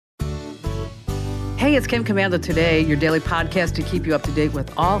Hey, it's Kim Komando today, your daily podcast to keep you up to date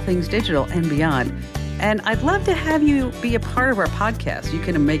with all things digital and beyond. And I'd love to have you be a part of our podcast. You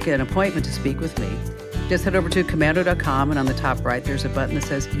can make an appointment to speak with me. Just head over to komando.com, and on the top right, there's a button that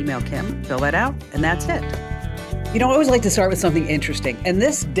says Email Kim. Fill that out, and that's it. You know, I always like to start with something interesting, and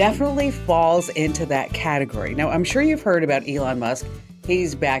this definitely falls into that category. Now, I'm sure you've heard about Elon Musk.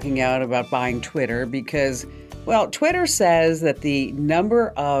 He's backing out about buying Twitter because, well, Twitter says that the number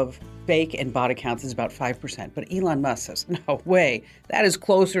of fake and bot accounts is about 5%, but Elon Musk says, no way, that is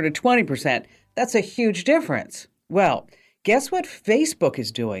closer to 20%. That's a huge difference. Well, guess what Facebook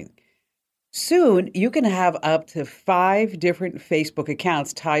is doing? Soon, you can have up to 5 different Facebook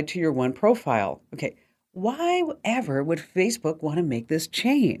accounts tied to your one profile. Okay, why ever would Facebook want to make this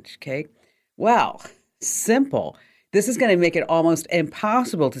change? Okay, well, simple. This is going to make it almost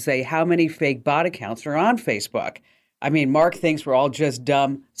impossible to say how many fake bot accounts are on Facebook. I mean, Mark thinks we're all just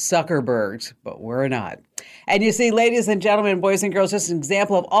dumb Zuckerbergs, but we're not. And you see, ladies and gentlemen, boys and girls, just an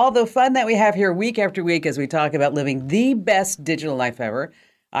example of all the fun that we have here week after week as we talk about living the best digital life ever.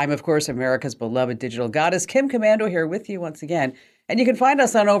 I'm, of course, America's beloved digital goddess, Kim Komando, here with you once again. And you can find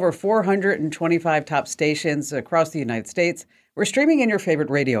us on over 425 top stations across the United States. We're streaming in your favorite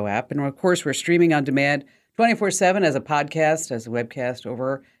radio app. And, of course, we're streaming on demand 24/7 as a podcast, as a webcast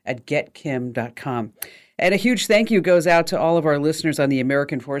over at getkim.com. And a huge thank you goes out to all of our listeners on the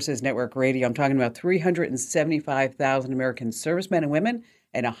American Forces Network Radio. I'm talking about 375,000 American servicemen and women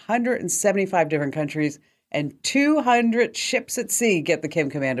in 175 different countries and 200 ships at sea get the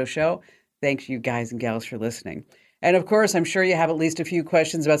Kim Komando Show. Thanks, you guys and gals, for listening. And, of course, I'm sure you have at least a few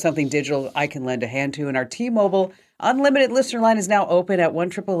questions about something digital I can lend a hand to. And our T-Mobile Unlimited listener line is now open at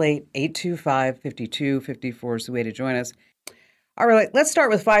 1-888-825-5254 is the way to join us. All right, let's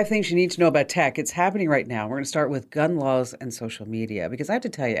start with 5 things you need to know about tech. It's happening right now. We're going to start with gun laws and social media because I have to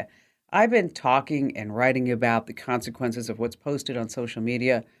tell you, I've been talking and writing about the consequences of what's posted on social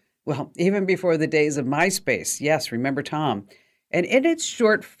media, well, even before the days of MySpace. Yes, remember Tom. And in its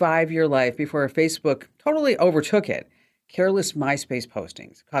short 5-year life before Facebook totally overtook it, careless MySpace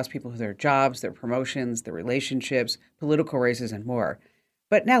postings cost people their jobs, their promotions, their relationships, political races, and more.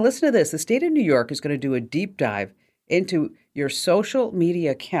 But now listen to this. The state of New York is going to do a deep dive into your social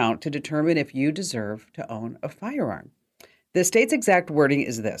media account to determine if you deserve to own a firearm. The state's exact wording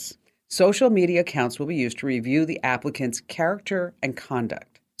is this: social media accounts will be used to review the applicant's character and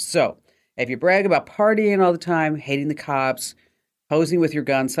conduct. So if you brag about partying all the time, hating the cops, posing with your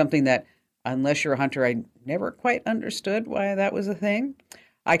gun, something that, unless you're a hunter, I never quite understood why that was a thing,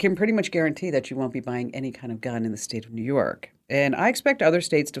 I can pretty much guarantee that you won't be buying any kind of gun in the state of New York. And I expect other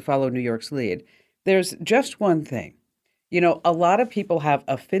states to follow New York's lead. There's just one thing. You know, a lot of people have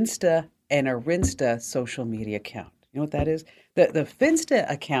a Finsta and a Rinsta social media account. You know what that is? The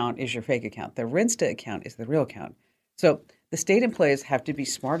Finsta account is your fake account. The Rinsta account is the real account. So the state employees have to be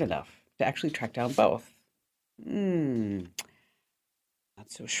smart enough to actually track down both. Not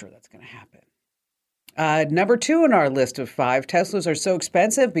so sure that's going to happen. Number 2 on our list of 5, Teslas are so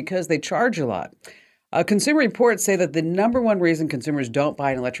expensive because they charge a lot. Consumer Reports say that the number one reason consumers don't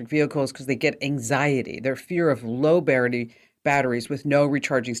buy an electric vehicle is because they get anxiety, their fear of low batteries with no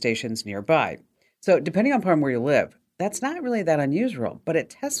recharging stations nearby. So depending upon where you live, that's not really that unusual. But at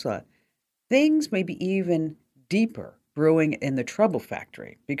Tesla, things may be even deeper brewing in the trouble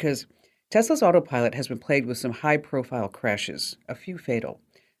factory because Tesla's autopilot has been plagued with some high-profile crashes, a few fatal.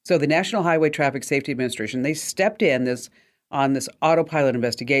 So the National Highway Traffic Safety Administration, they stepped in on this autopilot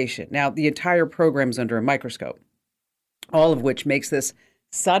investigation. Now, the entire program is under a microscope, all of which makes this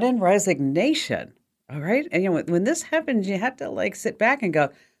sudden resignation, all right? And, you know, when this happens, you have to, sit back and go,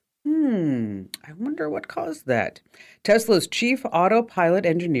 I wonder what caused that. Tesla's chief autopilot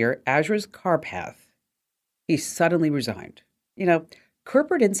engineer, Ajaz Karpath, he suddenly resigned. You know,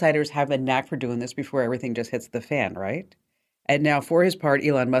 corporate insiders have a knack for doing this before everything just hits the fan, right? And now, for his part,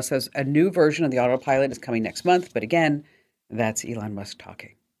 Elon Musk says a new version of the autopilot is coming next month, but again, that's Elon Musk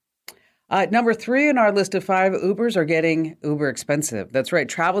talking. Number 3 on our list of 5, Ubers are getting uber expensive. That's right.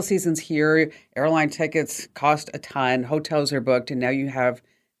 Travel season's here. Airline tickets cost a ton. Hotels are booked. And now you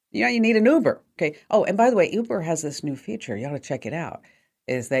need an Uber. Okay. Oh, and by the way, Uber has this new feature. You ought to check it out.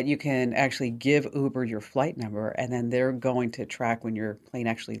 Is that you can actually give Uber your flight number, and then they're going to track when your plane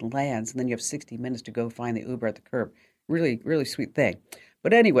actually lands. And then you have 60 minutes to go find the Uber at the curb. Really, really sweet thing.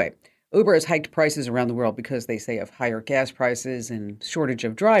 But anyway, Uber has hiked prices around the world because they say of higher gas prices and shortage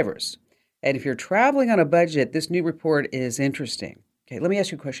of drivers. And if you're traveling on a budget, this new report is interesting. Okay, let me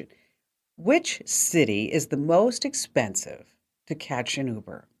ask you a question. Which city is the most expensive to catch an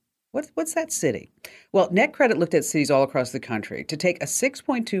Uber? What's that city? Well, NetCredit looked at cities all across the country. To take a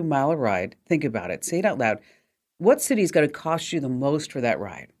 6.2 mile ride, think about it, say it out loud. What city is going to cost you the most for that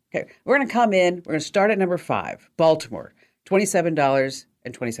ride? Okay, we're going to come in. We're going to start at number 5, Baltimore,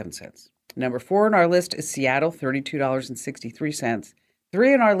 $27.27. Number 4 on our list is Seattle, $32.63.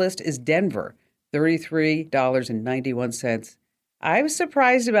 3 on our list is Denver, $33.91. I was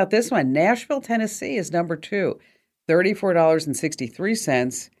surprised about this one. Nashville, Tennessee is number 2,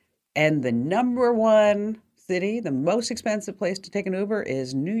 $34.63. And the number 1 city, the most expensive place to take an Uber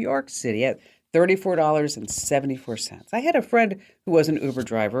is New York City at $34.74. I had a friend who was an Uber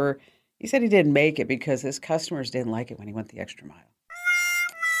driver. He said he didn't make it because his customers didn't like it when he went the extra mile.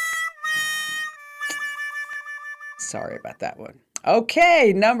 Sorry about that one.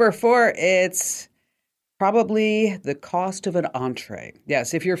 Okay, number 4, it's probably the cost of an entree.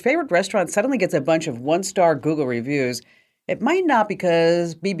 Yes, if your favorite restaurant suddenly gets a bunch of 1-star Google reviews, it might not be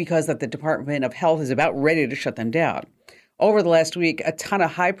because that the Department of Health is about ready to shut them down. Over the last week, a ton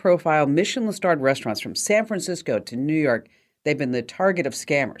of high-profile Michelin-starred restaurants from San Francisco to New York, they've been the target of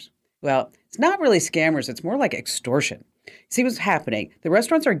scammers. Well, it's not really scammers, it's more like extortion. See what's happening? The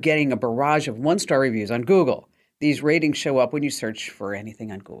restaurants are getting a barrage of 1-star reviews on Google. These ratings show up when you search for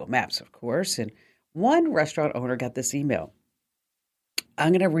anything on Google Maps, of course. And one restaurant owner got this email. I'm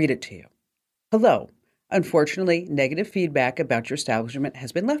going to read it to you. Hello. Unfortunately, negative feedback about your establishment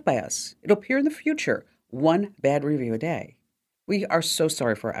has been left by us. It'll appear in the future. 1 bad review a day. We are so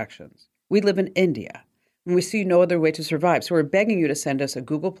sorry for our actions. We live in India, and we see no other way to survive. So we're begging you to send us a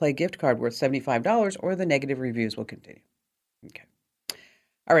Google Play gift card worth $75, or the negative reviews will continue. Okay.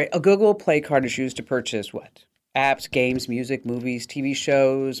 All right. A Google Play card is used to purchase what? Apps, games, music, movies, TV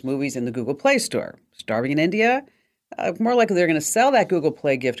shows, movies in the Google Play Store. Starving in India? More likely they're going to sell that Google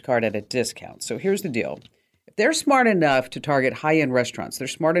Play gift card at a discount. So here's the deal. If they're smart enough to target high-end restaurants, they're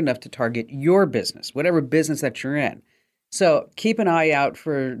smart enough to target your business, whatever business that you're in. So keep an eye out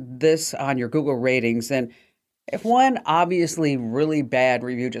for this on your Google ratings. And if one obviously really bad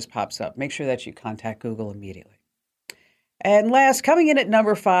review just pops up, make sure that you contact Google immediately. And last, coming in at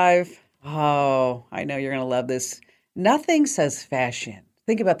number 5, oh, I know you're going to love this. Nothing says fashion.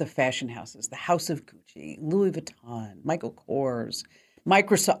 Think about the fashion houses, the House of Gucci, Louis Vuitton, Michael Kors,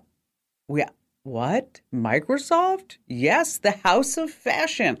 Microsoft. What? Microsoft? Yes, the House of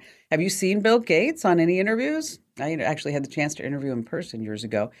Fashion. Have you seen Bill Gates on any interviews? I actually had the chance to interview him in person years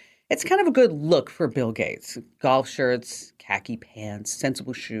ago. It's kind of a good look for Bill Gates. Golf shirts, khaki pants,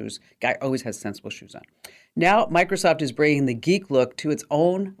 sensible shoes. Guy always has sensible shoes on. Now, Microsoft is bringing the geek look to its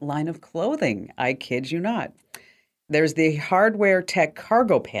own line of clothing. I kid you not. There's the hardware tech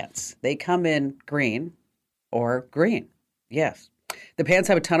cargo pants. They come in green or green. Yes. The pants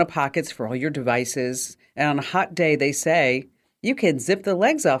have a ton of pockets for all your devices. And on a hot day, they say you can zip the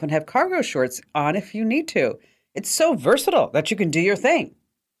legs off and have cargo shorts on if you need to. It's so versatile that you can do your thing.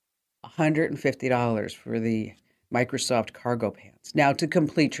 $150 for the Microsoft cargo pants. Now, to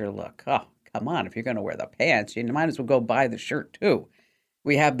complete your look. Oh, come on. If you're going to wear the pants, you might as well go buy the shirt, too.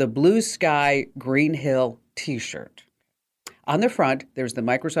 We have the Blue Sky Green Hill t-shirt. On the front, there's the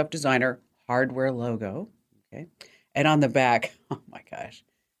Microsoft Designer hardware logo. Okay. And on the back, oh my gosh,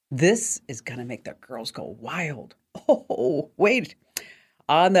 this is going to make the girls go wild. Oh, wait.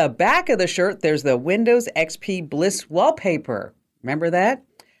 On the back of the shirt, there's the Windows XP Bliss wallpaper. Remember that?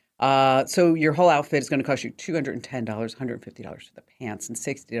 So your whole outfit is going to cost you $210, $150 for the pants, and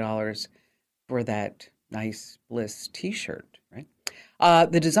 $60 for that nice Bliss t-shirt, right?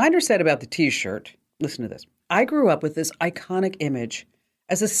 The designer said about the t-shirt, listen to this. I grew up with this iconic image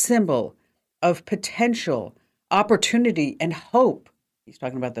as a symbol of potential, opportunity, and hope. He's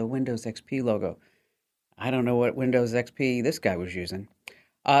talking about the Windows XP logo. I don't know what Windows XP this guy was using.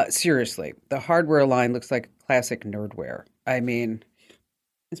 Seriously, the hardware line looks like classic nerdware. I mean,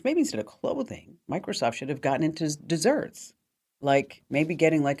 it's maybe instead of clothing, Microsoft should have gotten into desserts. Like maybe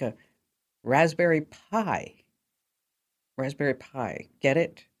getting like a Raspberry Pi. Raspberry Pi. Get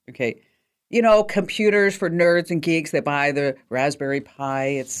it? Okay. You know, computers for nerds and geeks that buy the Raspberry Pi.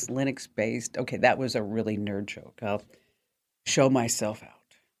 It's Linux-based. Okay, that was a really nerd joke. I'll show myself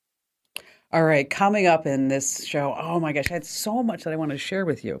out. All right, coming up in this show, oh my gosh, I had so much that I wanted to share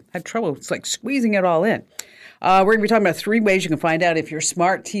with you. I had trouble, it's like squeezing it all in. We're going to be talking about 3 ways you can find out if your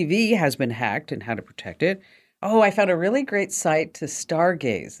smart TV has been hacked and how to protect it. Oh, I found a really great site to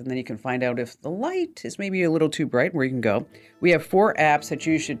stargaze, and then you can find out if the light is maybe a little too bright, where you can go. We have 4 apps that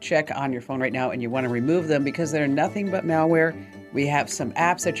you should check on your phone right now, and you want to remove them because they're nothing but malware. We have some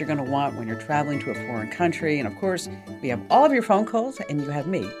apps that you're going to want when you're traveling to a foreign country. And of course, we have all of your phone calls, and you have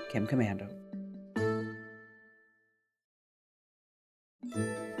me, Kim Komando.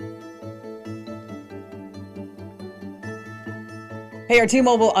 Hey, our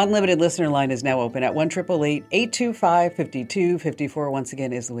T-Mobile Unlimited listener line is now open at 1-888-825-5254. Once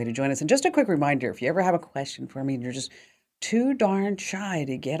again, is the way to join us. And just a quick reminder, if you ever have a question for me and you're just too darn shy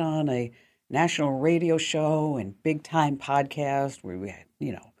to get on a national radio show and big-time podcast where we had,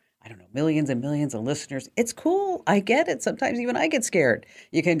 I don't know, millions and millions of listeners, it's cool. I get it. Sometimes even I get scared.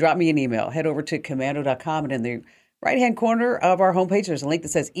 You can drop me an email. Head over to komando.com, and in the right-hand corner of our homepage, there's a link that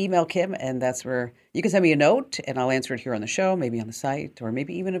says Email Kim, and that's where you can send me a note, and I'll answer it here on the show, maybe on the site, or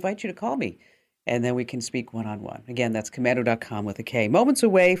maybe even invite you to call me, and then we can speak one-on-one. Again, that's komando.com with a K. Moments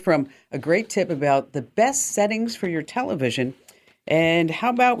away from a great tip about the best settings for your television. And how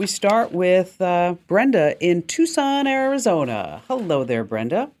about we start with Brenda in Tucson, Arizona. Hello there,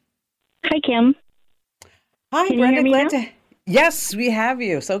 Brenda. Hi, Kim. Hi, Can Brenda. You hear me now? Yes, we have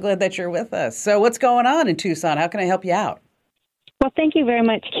you. So glad that you're with us. So what's going on in Tucson? How can I help you out? Well, thank you very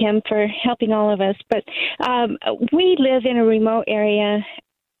much, Kim, for helping all of us. But we live in a remote area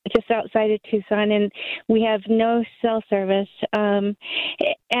just outside of Tucson, and we have no cell service. And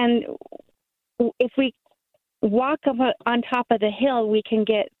if we walk up on top of the hill, we can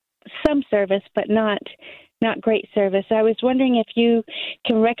get some service, but not great service. I was wondering if you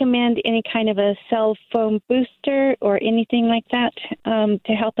can recommend any kind of a cell phone booster or anything like that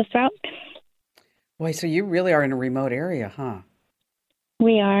to help us out. Boy, so you really are in a remote area, huh?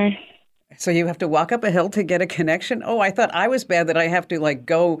 We are. So you have to walk up a hill to get a connection? Oh, I thought I was bad that I have to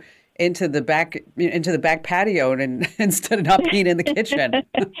go into the back patio and instead of not being in the kitchen.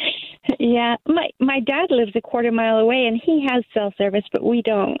 Yeah, my dad lives a quarter mile away, and he has cell service, but we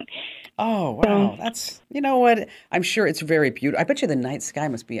don't. Oh, wow. That's, you know what? I'm sure it's very beautiful. I bet you the night sky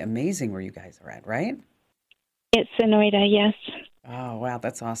must be amazing where you guys are at, right? It's Sonoyta, yes. Oh, wow.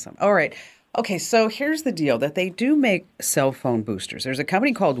 That's awesome. All right. Okay, so here's the deal, that they do make cell phone boosters. There's a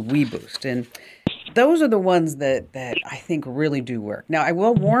company called WeBoost, and those are the ones that I think really do work. Now, I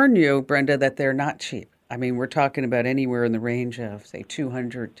will warn you, Brenda, that they're not cheap. I mean, we're talking about anywhere in the range of, say,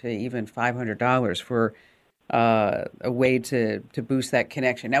 $200 to even $500 for a way to boost that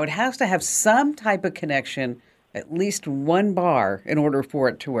connection. Now, it has to have some type of connection, at least one bar, in order for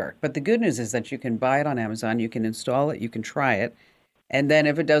it to work. But the good news is that you can buy it on Amazon, you can install it, you can try it, and then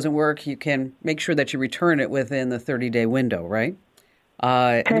if it doesn't work, you can make sure that you return it within the 30-day window, right?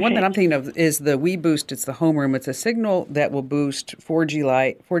 And the one that I'm thinking of is the WeBoost. It's the home room. It's a signal that will boost 4G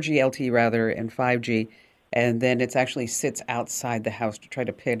LTE rather, and 5G, and then it actually sits outside the house to try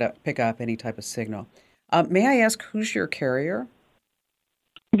to pick up any type of signal. May I ask, who's your carrier?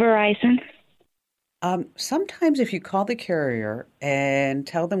 Verizon. Sometimes if you call the carrier and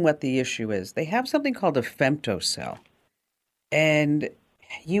tell them what the issue is, they have something called a femtocell, and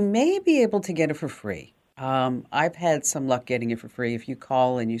you may be able to get it for free. I've had some luck getting it for free. If you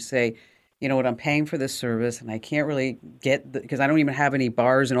call and you say, you know what, I'm paying for this service and I can't really because I don't even have any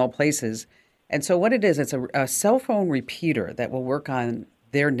bars in all places. And so what it is, it's a cell phone repeater that will work on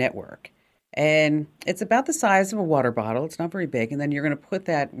their network. And it's about the size of a water bottle. It's not very big. And then you're going to put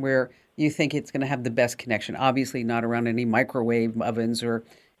that where you think it's going to have the best connection. Obviously not around any microwave ovens or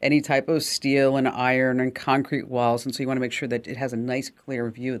any type of steel and iron and concrete walls. And so you want to make sure that it has a nice clear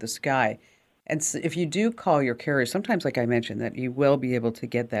view of the sky. And so if you do call your carrier, sometimes, like I mentioned, that you will be able to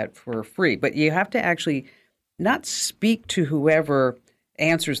get that for free. But you have to actually not speak to whoever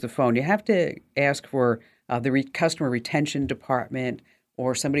answers the phone. You have to ask for the customer retention department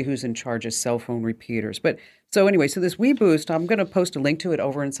or somebody who's in charge of cell phone repeaters. But so anyway, so this WeBoost, I'm going to post a link to it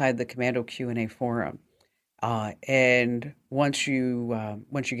over inside the Komando Q&A forum. And once you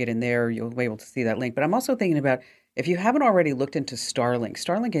get in there, you'll be able to see that link. But I'm also thinking about, if you haven't already looked into Starlink,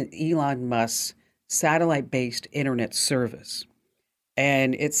 Starlink is Elon Musk's satellite-based internet service.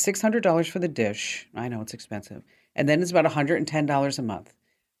 And it's $600 for the dish. I know it's expensive. And then it's about $110 a month.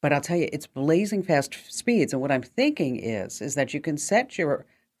 But I'll tell you, it's blazing fast speeds. And what I'm thinking is that you can set your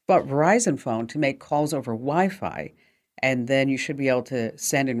Verizon phone to make calls over Wi-Fi, and then you should be able to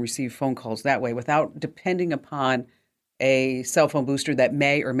send and receive phone calls that way without depending upon a cell phone booster that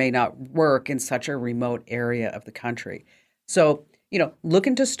may or may not work in such a remote area of the country. So, look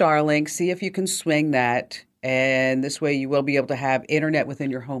into Starlink, see if you can swing that, and this way you will be able to have internet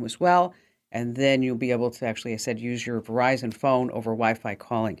within your home as well. And then you'll be able to actually, I said, use your Verizon phone over Wi-Fi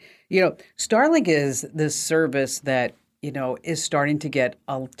calling. Starlink is this service that, is starting to get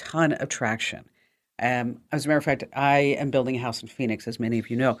a ton of traction. As a matter of fact, I am building a house in Phoenix, as many of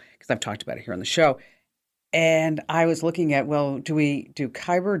you know, because I've talked about it here on the show. And I was looking at, well, do we do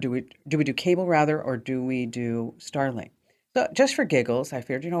Kyber, do we do cable rather, or do we do Starlink? So just for giggles, I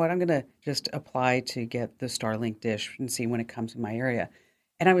figured, I'm going to just apply to get the Starlink dish and see when it comes in my area.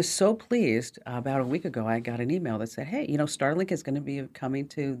 And I was so pleased. About a week ago, I got an email that said, hey, Starlink is going to be coming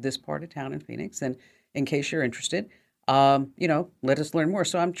to this part of town in Phoenix. And in case you're interested, let us learn more.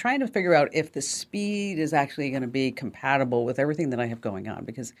 So I'm trying to figure out if the speed is actually going to be compatible with everything that I have going on.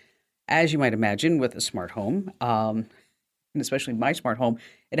 Because as you might imagine, with a smart home, and especially my smart home,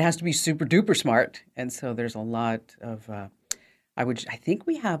 it has to be super duper smart. And so there's a lot of, I think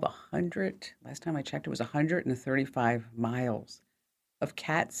we have 100, last time I checked, it was 135 miles of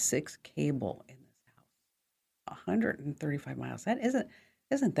Cat 6 cable in this house. 135 miles. That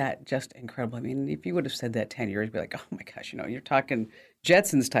isn't that just incredible? I mean, if you would have said that 10 years, you'd be like, oh my gosh, you're talking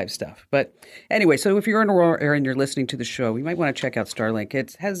Jetsons type stuff. But anyway, so if you're in a rural area and you're listening to the show, you might want to check out Starlink.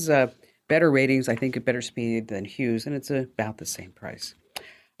 It has better ratings, I think, at better speed than Hughes, and it's about the same price.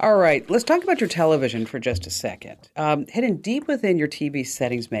 All right, let's talk about your television for just a second. Hidden deep within your TV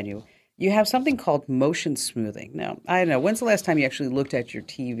settings menu, you have something called motion smoothing. Now, I don't know, when's the last time you actually looked at your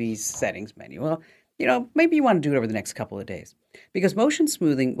TV settings menu? Well, maybe you want to do it over the next couple of days. Because motion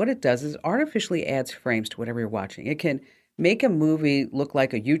smoothing, what it does is artificially adds frames to whatever you're watching. It can make a movie look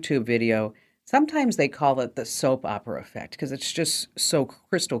like a YouTube video. Sometimes they call it the soap opera effect because it's just so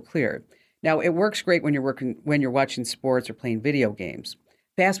crystal clear. Now, it works great when you're watching sports or playing video games.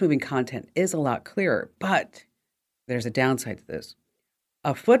 Fast-moving content is a lot clearer, but there's a downside to this.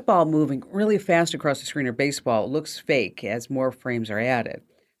 A football moving really fast across the screen or baseball looks fake as more frames are added.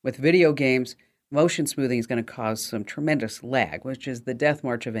 With video games, motion smoothing is going to cause some tremendous lag, which is the death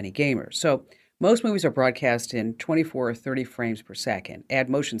march of any gamer. So most movies are broadcast in 24 or 30 frames per second. Add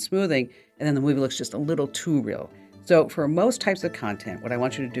motion smoothing, and then the movie looks just a little too real. So for most types of content, what I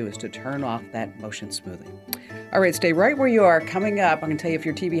want you to do is to turn off that motion smoothing. All right, stay right where you are. Coming up, I'm going to tell you if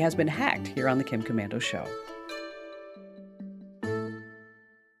your TV has been hacked here on the Kim Komando Show.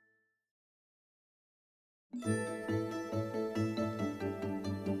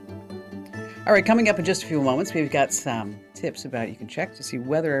 All right, coming up in just a few moments, we've got some tips about you can check to see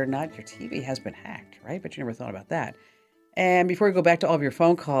whether or not your TV has been hacked, right? But you never thought about that. And before we go back to all of your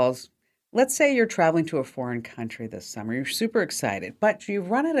phone calls, let's say you're traveling to a foreign country this summer. You're super excited, but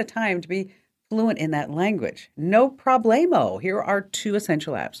you've run out of time to be fluent in that language. No problemo. Here are 2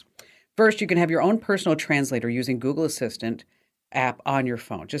 essential apps. First, you can have your own personal translator using Google Assistant app on your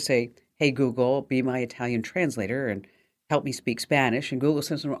phone. Just say, hey, Google, be my Italian translator and help me speak Spanish. And Google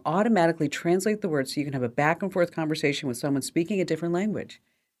Assistant will automatically translate the words so you can have a back and forth conversation with someone speaking a different language.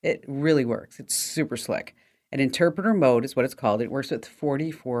 It really works. It's super slick. And interpreter mode is what it's called. It works with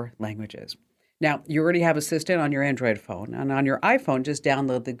 44 languages. Now, you already have Assistant on your Android phone. And on your iPhone, just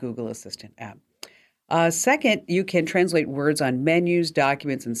download the Google Assistant app. Second, you can translate words on menus,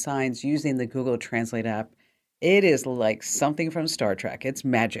 documents, and signs using the Google Translate app. It is like something from Star Trek. It's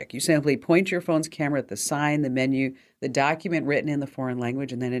magic. You simply point your phone's camera at the sign, the menu, the document written in the foreign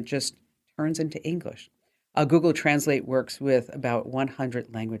language, and then it just turns into English. Google Translate works with about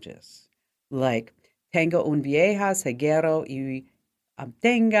 100 languages, like tengo un vieja ceguero y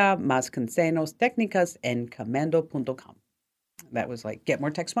obtenga más consejos técnicas en Komando.com. That was like get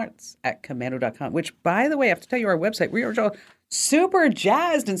more tech smarts at Komando.com, which, by the way, I have to tell you, our website, we are so super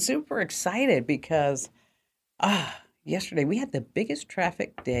jazzed and super excited because yesterday we had the biggest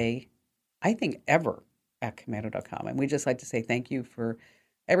traffic day, I think, ever at Komando.com. And we just like to say thank you for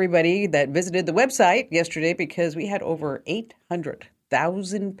everybody that visited the website yesterday because we had over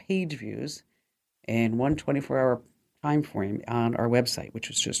 800,000 page views in one 24-hour time frame on our website, which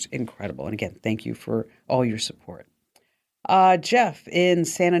was just incredible. And again, thank you for all your support. Jeff in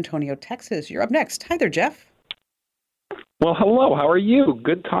San Antonio, Texas, you're up next. Hi there, Jeff. Well, hello. How are you?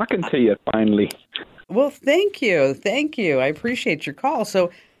 Good talking to you finally. Well, thank you. Thank you. I appreciate your call.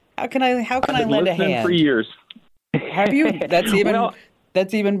 So how can I lend a hand? For years. Have you? That's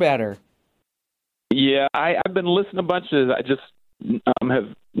even better. Yeah, I've been listening a bunch. I just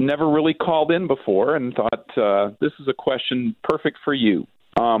have never really called in before and thought this is a question perfect for you.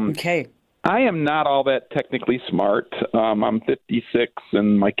 Okay. I am not all that technically smart. I'm 56,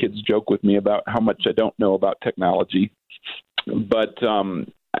 and my kids joke with me about how much I don't know about technology. But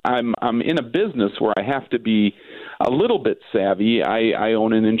I'm in a business where I have to be a little bit savvy. I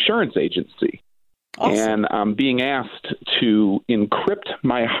own an insurance agency. Awesome. And I'm being asked to encrypt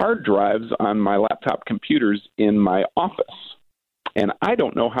my hard drives on my laptop computers in my office. And I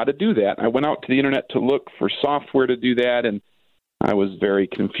don't know how to do that. I went out to the internet to look for software to do that, and I was very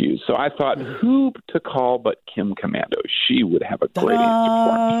confused. So I thought, who to call but Kim Komando? She would have a great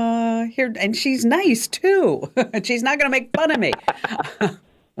answer for me. Here, and she's nice, too. She's not going to make fun of me.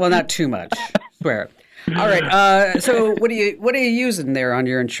 Well, not too much, I swear. All right. So what are you using there on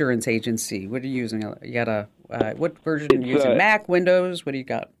your insurance agency? What are you using? You got what version are you using? Mac, Windows? What do you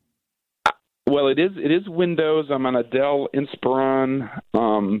got? Well, it is Windows. I'm on a Dell Inspiron.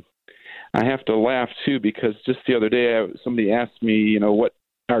 I have to laugh too because just the other day somebody asked me, what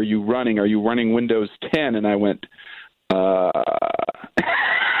are you running? Are you running Windows 10? And I went, I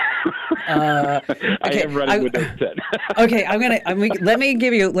am running Windows 10. Okay, let me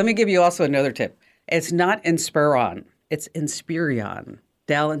give you also another tip. It's not Inspiron. It's Inspirion.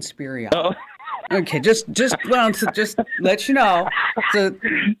 Dell Inspirion. Oh. Okay, just let you know. So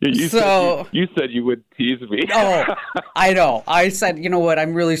you said you would tease me. Oh, I know. I said, you know what?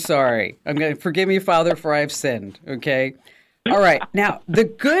 I'm really sorry. I'm going to forgive me, Father, for I have sinned. Okay. All right. Now the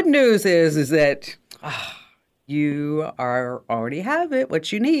good news is that you already have it.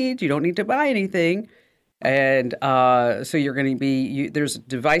 What you need. You don't need to buy anything. And so you're going to be there's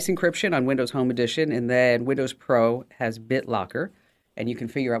device encryption on Windows Home Edition, and then Windows Pro has BitLocker. And you can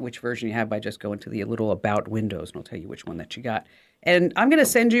figure out which version you have by just going to the little About Windows, and I'll tell you which one that you got. And I'm going to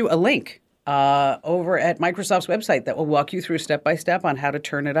send you a link over at Microsoft's website that will walk you through step by step on how to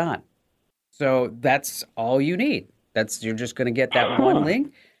turn it on. So that's all you need. You're just going to get that one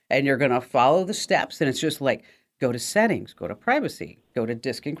link, and you're going to follow the steps. And it's just like go to Settings, go to Privacy, go to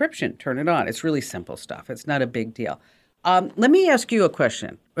Disk Encryption, turn it on. It's really simple stuff. It's not a big deal. Let me ask you a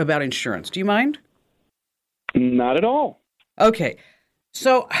question about insurance. Do you mind? Not at all. Okay.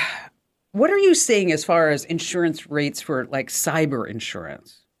 So what are you seeing as far as insurance rates for like cyber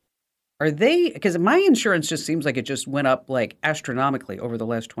insurance? Are they, because my insurance just seems like it just went up like astronomically over the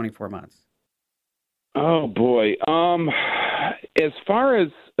last 24 months. Oh boy. As far as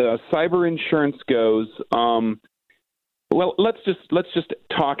cyber insurance goes, well, let's just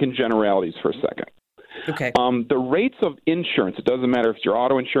talk in generalities for a second. Okay. The rates of insurance, it doesn't matter if it's your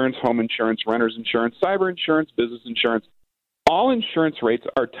auto insurance, home insurance, renter's insurance, cyber insurance, business insurance, all insurance rates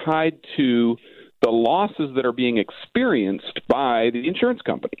are tied to the losses that are being experienced by the insurance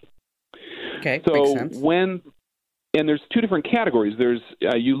company. Okay, so makes sense. And there's two different categories. There's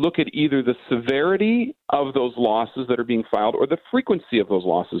you look at either the severity of those losses that are being filed or the frequency of those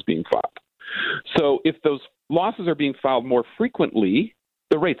losses being filed. So if those losses are being filed more frequently,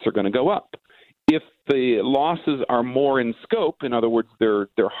 the rates are going to go up. If the losses are more in scope, in other words, they're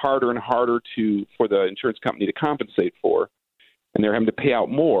harder and harder for the insurance company to compensate for, and they're having to pay out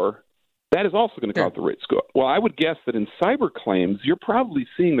more, that is also going to cause the rates to go up. Well, I would guess that in cyber claims, you're probably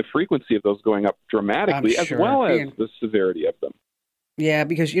seeing the frequency of those going up dramatically, as well as the severity of them. Yeah,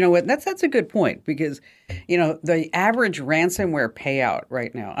 because you know what? That's a good point, because the average ransomware payout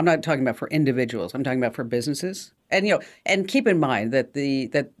right now, I'm not talking about for individuals, I'm talking about for businesses. And and keep in mind that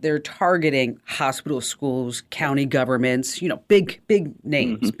that they're targeting hospitals, schools, county governments, big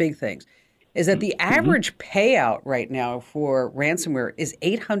names, big things. Is that the average payout right now for ransomware is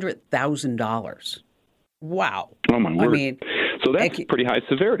 $800,000. Wow. Oh, my word. I mean, so that's pretty high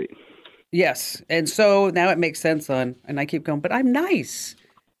severity. Yes. And so now it makes sense and I keep going, but I'm nice.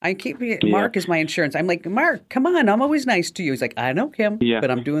 Mark is my insurance. I'm like, Mark, come on. I'm always nice to you. He's like, I know, Kim,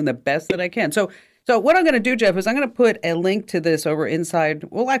 but I'm doing the best that I can. So what I'm going to do, Jeff, is I'm going to put a link to this over inside.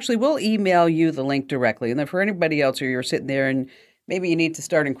 We'll email you the link directly. And then for anybody else, or you're sitting there and maybe you need to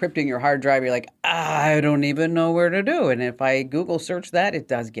start encrypting your hard drive. You're like, I don't even know where to do. And if I Google search that, it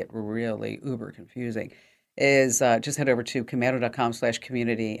does get really uber confusing. Just head over to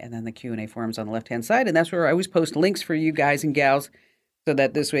komando.com/community and then the Q&A forums on the left-hand side. And that's where I always post links for you guys and gals so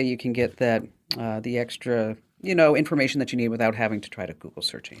that this way you can get that the extra, information that you need without having to try to Google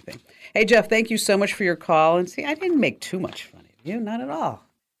search anything. Hey, Jeff, thank you so much for your call. And see, I didn't make too much fun of you. Not at all.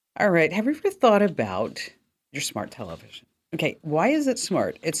 All right. Have you ever thought about your smart television? Okay, why is it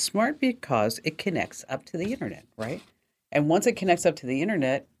smart? It's smart because it connects up to the internet, right? And once it connects up to the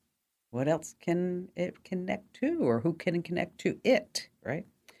internet, what else can it connect to, or who can connect to it, right?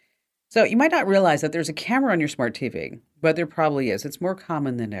 So you might not realize that there's a camera on your smart TV, but there probably is. It's more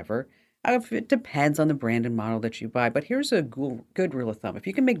common than ever. It depends on the brand and model that you buy, but here's a good rule of thumb. If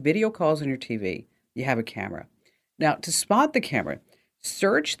you can make video calls on your TV, you have a camera. Now, to spot the camera,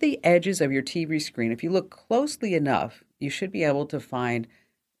 search the edges of your TV screen. If you look closely enough, you should be able to find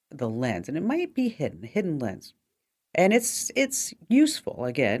the lens, and it might be hidden, a hidden lens. And it's useful,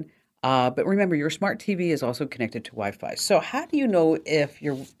 again, but remember, your smart TV is also connected to Wi-Fi. So how do you know if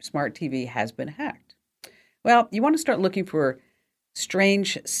your smart TV has been hacked? Well, you want to start looking for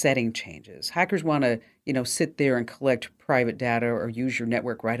strange setting changes. Hackers want to, sit there and collect private data or use your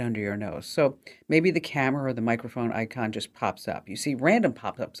network right under your nose. So maybe the camera or the microphone icon just pops up. You see random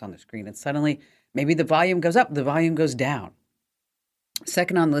pop-ups on the screen, and suddenly maybe the volume goes up, the volume goes down.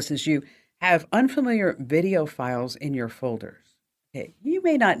 Second on the list is you have unfamiliar video files in your folders. Okay, you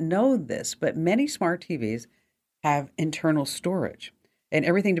may not know this, but many smart TVs have internal storage. And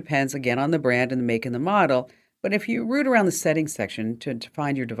everything depends, again, on the brand and the make and the model. But if you root around the settings section to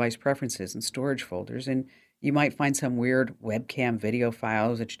find your device preferences and storage folders, and you might find some weird webcam video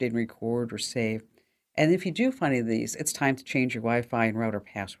files that you didn't record or save. And if you do find any of these, it's time to change your Wi-Fi and router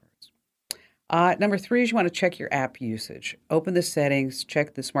passwords. Number 3 is you want to check your app usage. Open the settings,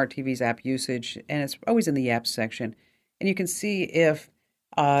 check the Smart TV's app usage, and it's always in the apps section. And you can see if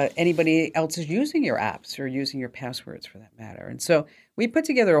anybody else is using your apps or using your passwords for that matter. And so we put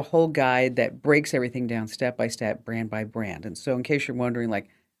together a whole guide that breaks everything down step by step, brand by brand. And so in case you're wondering, like,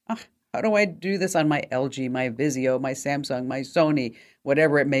 how do I do this on my LG, my Vizio, my Samsung, my Sony,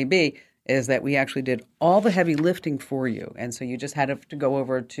 whatever it may be, is that we actually did all the heavy lifting for you. And so you just had to go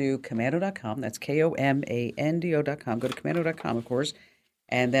over to komando.com. That's KOMANDO.com. Go to komando.com, of course.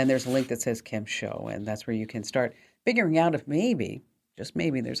 And then there's a link that says Kim Show. And that's where you can start figuring out if maybe, just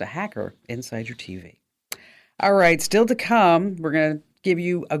maybe, there's a hacker inside your TV. All right, still to come, we're going to give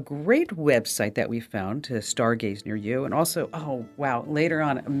you a great website that we found to stargaze near you. And also, later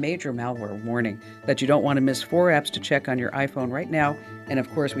on, a major malware warning that you don't want to miss. 4 apps to check on your iPhone right now. And of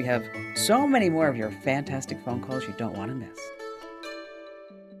course, we have so many more of your fantastic phone calls you don't want to miss.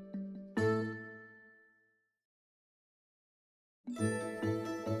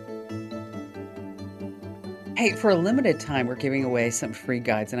 Hey, for a limited time, we're giving away some free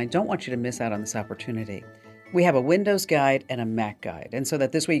guides, and I don't want you to miss out on this opportunity. We have a Windows guide and a Mac guide, and so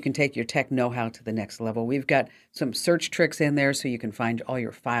that this way you can take your tech know-how to the next level. We've got some search tricks in there so you can find all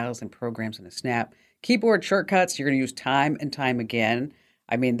your files and programs in a snap. Keyboard shortcuts you're going to use time and time again.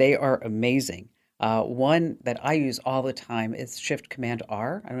 I mean, they are amazing. One that I use all the time is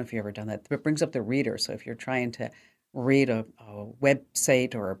Shift-Command-R. I don't know if you've ever done that. It brings up the reader, so if you're trying to read a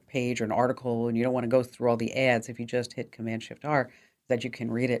website or a page or an article and you don't want to go through all the ads, if you just hit Command-Shift-R, that you can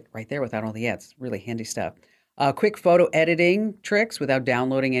read it right there without all the ads. Really handy stuff. Quick photo editing tricks without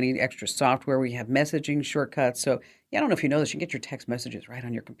downloading any extra software. We have messaging shortcuts. So I don't know if you know this, you can get your text messages right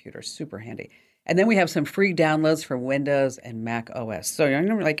on your computer. Super handy. And then we have some free downloads for Windows and Mac OS. So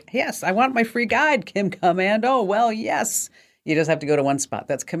you're like, yes, I want my free guide, Kim Komando. Well, yes. You just have to go to one spot.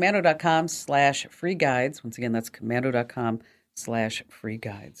 That's komando.com/free guides. Once again, that's komando.com/free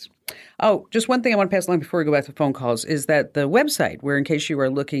guides. Oh, just one thing I want to pass along before we go back to phone calls is that the website, where in case you are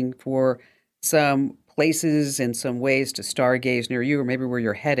looking for some places and some ways to stargaze near you or maybe where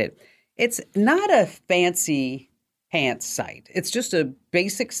you're headed, it's not a fancy pants site. It's just a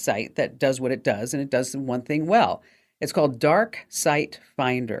basic site that does what it does, and it does one thing well. It's called Dark Site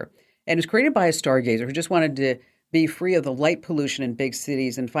Finder, and it's created by a stargazer who just wanted to be free of the light pollution in big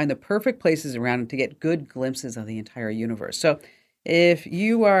cities and find the perfect places around to get good glimpses of the entire universe. So if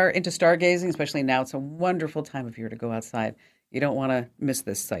you are into stargazing, especially now, it's a wonderful time of year to go outside. You don't want to miss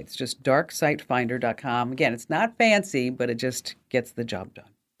this site. It's just darksitefinder.com. Again, it's not fancy, but it just gets the job done.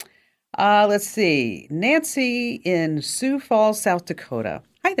 Let's see. Nancy in Sioux Falls, South Dakota.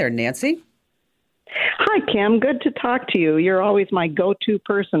 Hi there, Nancy. Hi, Kim. Good to talk to you. You're always my go-to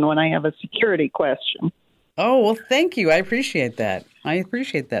person when I have a security question. Oh, well, thank you. I appreciate that.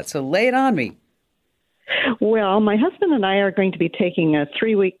 So lay it on me. Well, my husband and I are going to be taking a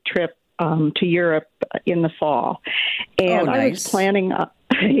 3-week trip to Europe in the fall. And nice. I was planning,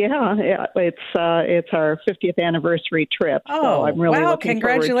 it's our 50th anniversary trip. So I'm really looking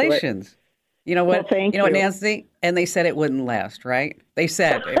congratulations. Forward to it. You know what? Well, thank you know what, Nancy? And they said it wouldn't last, right? They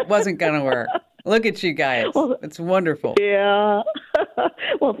said it wasn't going to work. Look at you guys. Well, it's wonderful. Yeah.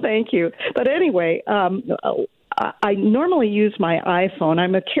 Well, thank you. But anyway, I normally use my iPhone.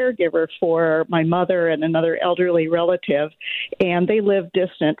 I'm a caregiver for my mother and another elderly relative, and they live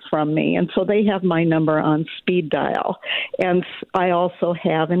distant from me. And so they have my number on speed dial. And I also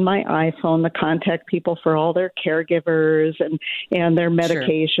have in my iPhone the contact people for all their caregivers and their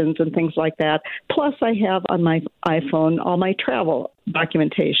medications and things like that. Plus, I have on my iPhone all my travel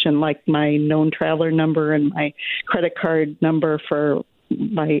documentation, like my known traveler number and my credit card number for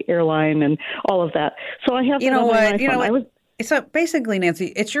my airline and all of that. So I have So basically, Nancy,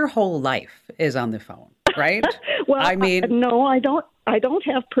 it's your whole life is on the phone, right? Well, no, I don't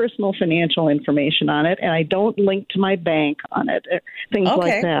have personal financial information on it, and I don't link to my bank on it, things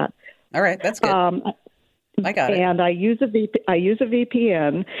like that. All right, that's good. I got it. And I use a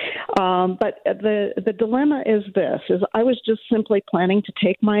VPN. But the dilemma is this: I was just simply planning to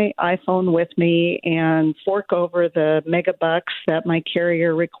take my iPhone with me and fork over the megabucks that my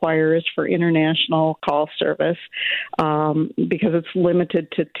carrier requires for international call service, because it's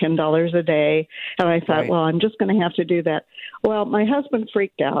limited to $10 a day. And I thought, well, I'm just going to have to do that. Well, my husband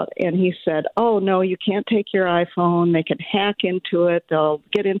freaked out, and he said, "Oh no, you can't take your iPhone. They can hack into it. They'll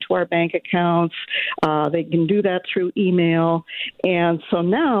get into our bank accounts. They can do that through email." And so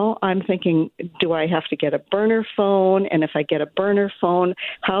now I'm thinking, do I have to get a burner phone? And if I get a burner phone,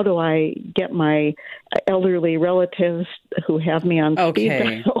 how do I get my elderly relatives who have me on speed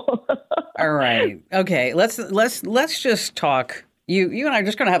dial? All right. Okay. Let's just talk. You and I are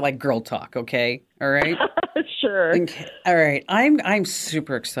just going to have like girl talk. Okay. All right. Sure. Okay. All right. I'm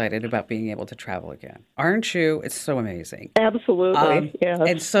super excited about being able to travel again. Aren't you? It's so amazing. Absolutely. Yes.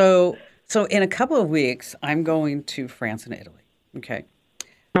 And so in a couple of weeks, I'm going to France and Italy. Okay.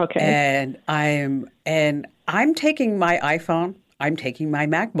 Okay. And I'm taking my iPhone. I'm taking my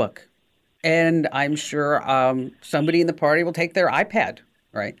MacBook, and I'm sure somebody in the party will take their iPad.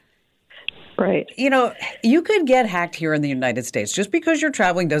 Right. Right. You know, you could get hacked here in the United States. Just because you're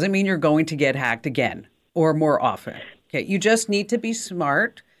traveling doesn't mean you're going to get hacked again or more often. Okay. You just need to be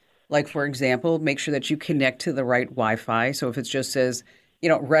smart. Like, for example, make sure that you connect to the right Wi-Fi. So if it just says,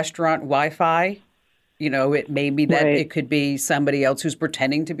 restaurant Wi-Fi, it may be that it could be somebody else who's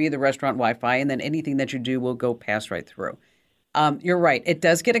pretending to be the restaurant Wi-Fi, and then anything that you do will go pass right through. You're right. It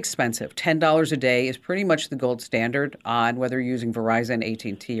does get expensive. $10 a day is pretty much the gold standard on whether you're using Verizon,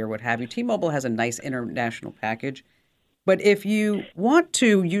 AT&T, or what have you. T-Mobile has a nice international package. But if you want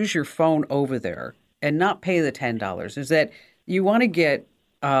to use your phone over there and not pay the $10, is that you want to get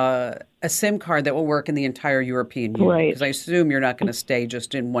a SIM card that will work in the entire European Union. Right. Because I assume you're not going to stay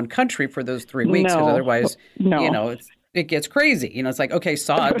just in one country for those 3 weeks, because otherwise, it gets crazy. It's like, okay,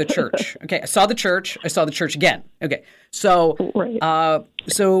 saw the church. Okay, I saw the church. I saw the church again. Okay, so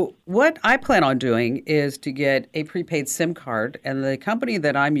so what I plan on doing is to get a prepaid SIM card, and the company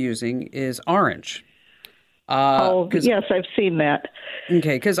that I'm using is Orange. Yes, I've seen that.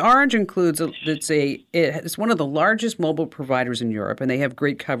 Okay, because Orange includes it's one of the largest mobile providers in Europe, and they have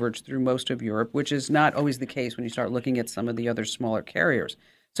great coverage through most of Europe, which is not always the case when you start looking at some of the other smaller carriers.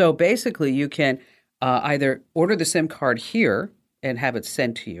 So basically, you can either order the SIM card here and have it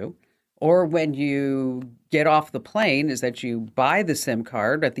sent to you, or when you get off the plane, is that you buy the SIM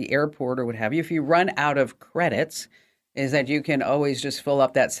card at the airport or what have you. If you run out of credits, is that you can always just fill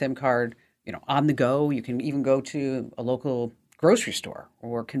up that SIM card, on the go. You can even go to a local grocery store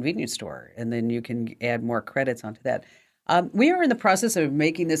or convenience store, and then you can add more credits onto that. We are in the process of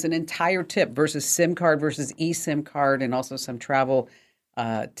making this an entire tip versus SIM card versus eSIM card, and also some travel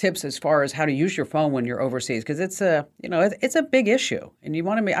tips as far as how to use your phone when you're overseas, because it's a big issue, and I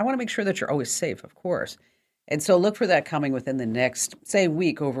want to make sure that you're always safe, of course. And so look for that coming within the next, say,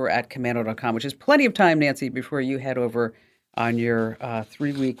 week over at Komando.com, which is plenty of time, Nancy, before you head over on your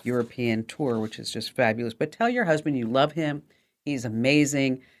 3-week European tour, which is just fabulous. But tell your husband you love him. He's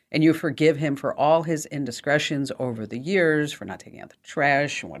amazing. And you forgive him for all his indiscretions over the years, for not taking out the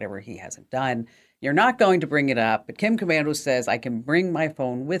trash and whatever he hasn't done. You're not going to bring it up. But Kim Komando says, I can bring my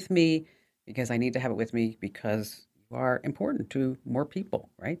phone with me because I need to have it with me because you are important to more people,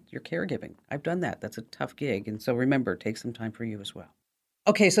 right? You're caregiving. I've done that. That's a tough gig. And so remember, take some time for you as well.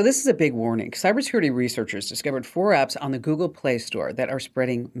 Okay, so this is a big warning. Cybersecurity researchers discovered 4 apps on the Google Play Store that are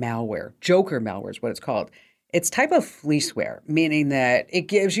spreading malware. Joker malware is what it's called. It's type of fleeceware, meaning that it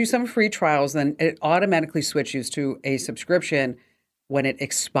gives you some free trials, then it automatically switches to a subscription when it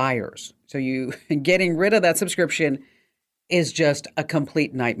expires. So getting rid of that subscription is just a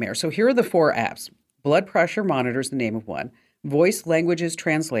complete nightmare. So here are the 4 apps. Blood pressure monitor is the name of one. Voice languages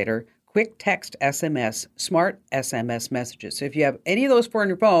translator. Quick text SMS, smart SMS messages. So if you have any of those 4 on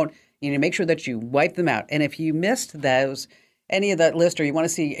your phone, you need to make sure that you wipe them out. And if you missed any of that list, or you want to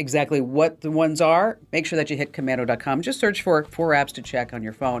see exactly what the ones are, make sure that you hit Komando.com. Just search for 4 apps to check on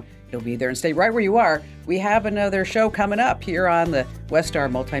your phone. It'll be there, and stay right where you are. We have another show coming up here on the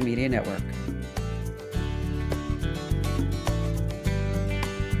Westar Multimedia Network.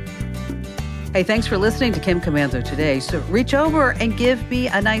 Hey, thanks for listening to Kim Komando today. So reach over and give me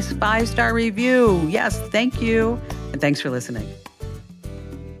a nice 5-star review. Yes, thank you. And thanks for listening.